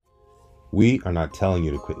We are not telling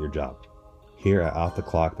you to quit your job. Here at Off the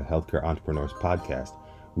Clock, the Healthcare Entrepreneurs Podcast,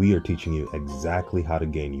 we are teaching you exactly how to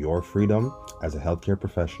gain your freedom as a healthcare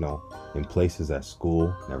professional in places that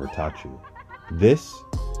school never taught you. This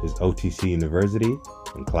is OTC University,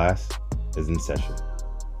 and class is in session.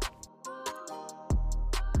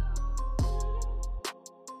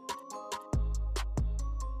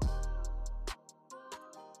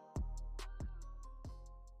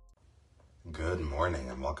 Good morning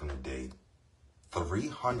and welcome to day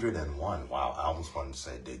 301. Wow, I almost wanted to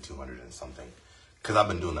say day 200 and something because I've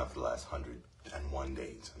been doing that for the last 101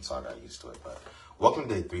 days, and so I got used to it. But welcome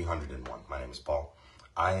to day 301. My name is Paul.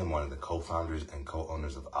 I am one of the co-founders and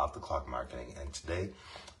co-owners of Off the Clock Marketing, and today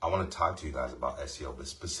I want to talk to you guys about SEO, but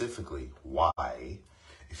specifically why,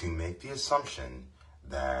 if you make the assumption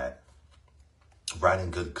that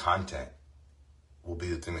writing good content will be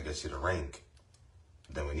the thing that gets you to rank,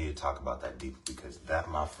 then we need to talk about that deeply, because that,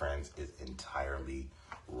 my friends, is entirely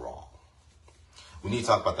wrong. We need to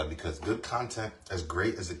talk about that because good content, as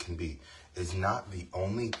great as it can be, is not the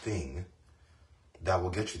only thing that will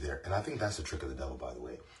get you there. And I think that's the trick of the devil, by the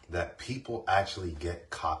way, that people actually get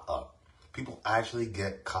caught up. People actually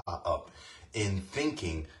get caught up in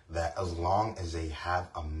thinking that as long as they have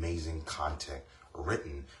amazing content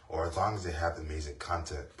written, or as long as they have amazing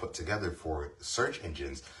content put together for search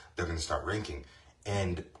engines, they're going to start ranking.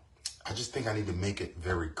 And I just think I need to make it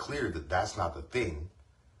very clear that that's not the thing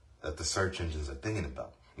that the search engines are thinking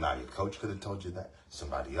about. Now, your coach could have told you that.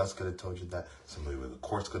 Somebody else could have told you that. Somebody with a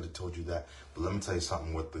course could have told you that. But let me tell you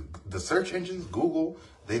something. With the search engines, Google,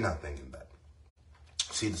 they're not thinking that.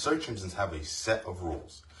 See, the search engines have a set of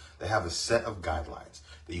rules. They have a set of guidelines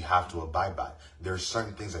that you have to abide by. There are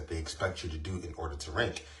certain things that they expect you to do in order to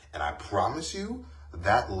rank. And I promise you,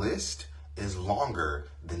 that list is longer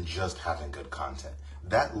than just having good content.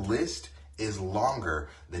 That list is longer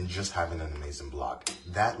than just having an amazing blog.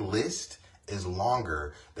 That list is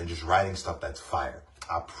longer than just writing stuff that's fire.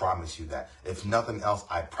 I promise you that. If nothing else,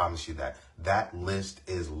 I promise you that. That list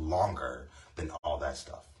is longer than all that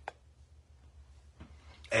stuff.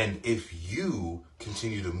 And if you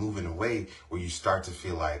continue to move in a way where you start to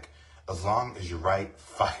feel like, as long as you write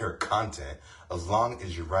fire content, as long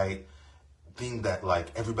as you write thing that like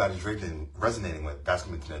everybody's resonating with, that's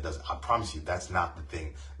the thing that does it. I promise you, that's not the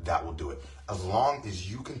thing that will do it. As long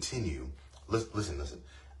as you continue, listen.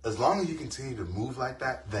 As long as you continue to move like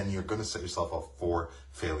that, then you're going to set yourself up for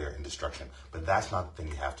failure and destruction. But that's not the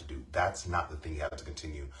thing you have to do. That's not the thing you have to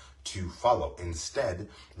continue to follow. Instead,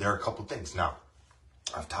 there are a couple things. Now,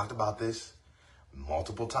 I've talked about this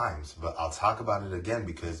multiple times, but I'll talk about it again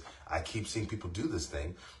because I keep seeing people do this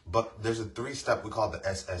thing. But there's a 3-step, we call it the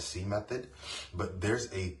SSC method, but there's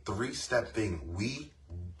a 3-step thing we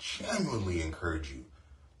genuinely encourage you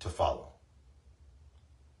to follow.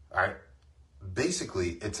 All right.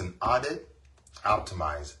 Basically, it's an audit,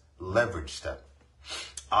 optimize, leverage step.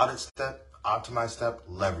 Audit step, optimize step,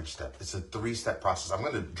 leverage step. It's a 3-step process. I'm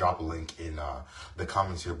going to drop a link in the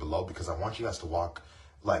comments here below because I want you guys to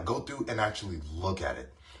go through and actually look at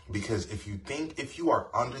it. Because if you are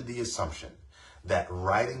under the assumption that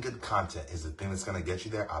writing good content is the thing that's going to get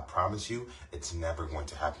you there, I promise you, it's never going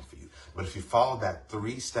to happen for you. But if you follow that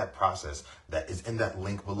 3-step process that is in that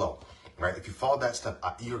link below, right? If you follow that step,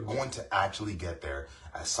 you're going to actually get there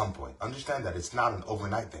at some point. Understand that it's not an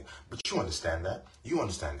overnight thing, but you understand that. You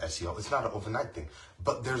understand SEO. It's not an overnight thing,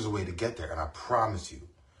 but there's a way to get there. And I promise you,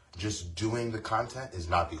 just doing the content is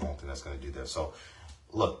not the only thing that's going to do that. So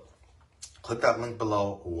look, click that link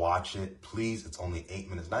below, watch it, please. It's only 8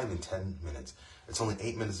 minutes, not even 10 minutes. It's only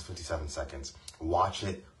 8 minutes and 57 seconds. Watch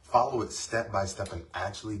it, follow it step by step, and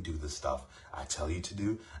actually do the stuff I tell you to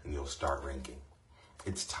do, and you'll start ranking.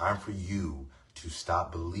 It's time for you to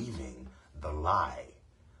stop believing the lie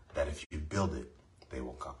that if you build it, they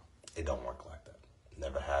will come. It don't work like that.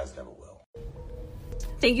 Never has, never will.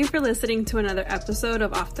 Thank you for listening to another episode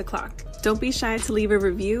of Off the Clock. Don't be shy to leave a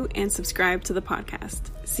review and subscribe to the podcast.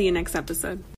 See you next episode.